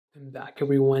Welcome back,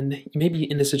 everyone. You may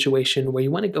be in a situation where you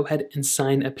want to go ahead and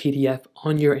sign a PDF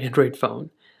on your Android phone.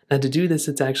 Now, to do this,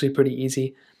 it's actually pretty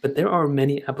easy, but there are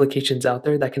many applications out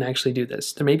there that can actually do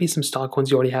this. There may be some stock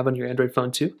ones you already have on your Android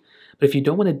phone too, but if you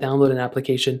don't want to download an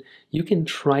application, you can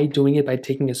try doing it by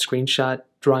taking a screenshot,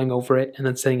 drawing over it, and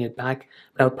then sending it back.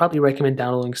 But I would probably recommend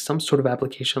downloading some sort of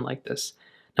application like this.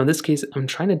 Now, in this case, I'm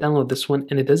trying to download this one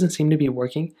and it doesn't seem to be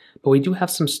working, but we do have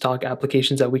some stock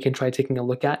applications that we can try taking a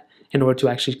look at in order to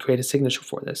actually create a signature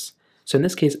for this. So in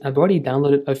this case, I've already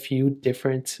downloaded a few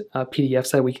different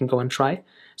PDFs that we can go and try.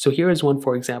 So here is one,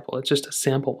 for example. It's just a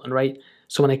sample one, right?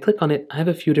 So when I click on it, I have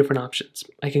a few different options.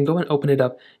 I can go and open it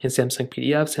up in Samsung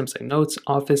PDF, Samsung Notes,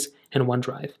 Office, and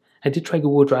OneDrive. I did try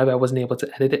Google Drive, I wasn't able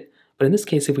to edit it. But in this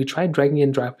case, if we try dragging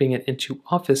and dropping it into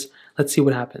Office, let's see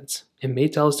what happens. It may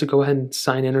tell us to go ahead and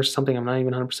sign in or something. I'm not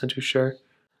even 100% too sure.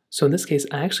 So in this case,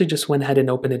 I actually just went ahead and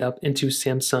opened it up into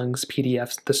Samsung's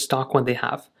PDFs, the stock one they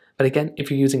have. But again, if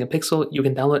you're using a Pixel, you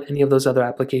can download any of those other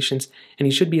applications, and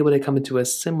you should be able to come into a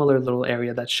similar little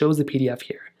area that shows the PDF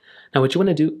here. Now, what you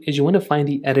want to do is you want to find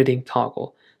the editing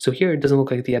toggle. So here, it doesn't look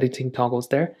like the editing toggle is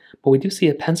there, but we do see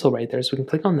a pencil right there, so we can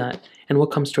click on that, and we'll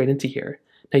come straight into here.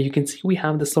 Now you can see we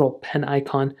have this little pen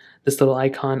icon, this little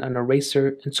icon, an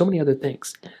eraser, and so many other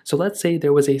things. So let's say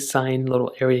there was a sign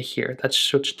little area here that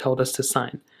told us to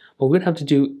sign. What we would have to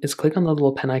do is click on the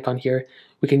little pen icon here.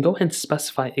 We can go ahead and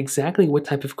specify exactly what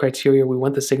type of criteria we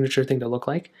want the signature thing to look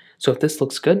like. So if this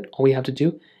looks good, all we have to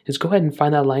do is go ahead and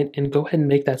find that line and go ahead and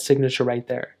make that signature right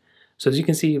there. So as you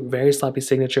can see, very sloppy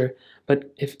signature,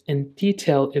 but if in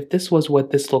detail, if this was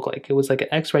what this looked like, it was like an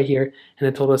X right here and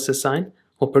it told us to sign,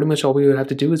 well, pretty much all we would have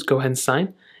to do is go ahead and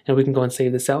sign, and we can go and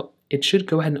save this out. It should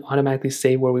go ahead and automatically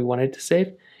save where we want it to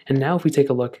save. And now if we take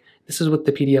a look, this is what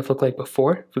the PDF looked like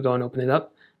before. If we go and open it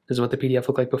up, this is what the PDF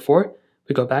looked like before.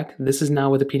 We go back, this is now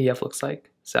what the PDF looks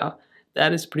like. So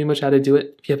that is pretty much how to do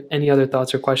it. If you have any other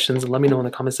thoughts or questions, let me know in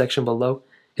the comment section below.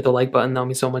 Hit the like button, that would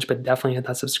mean so much, but definitely hit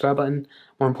that subscribe button.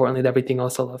 More importantly than everything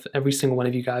else, I love every single one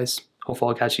of you guys. Hopefully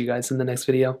I'll catch you guys in the next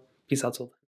video. Peace out, till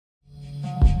then.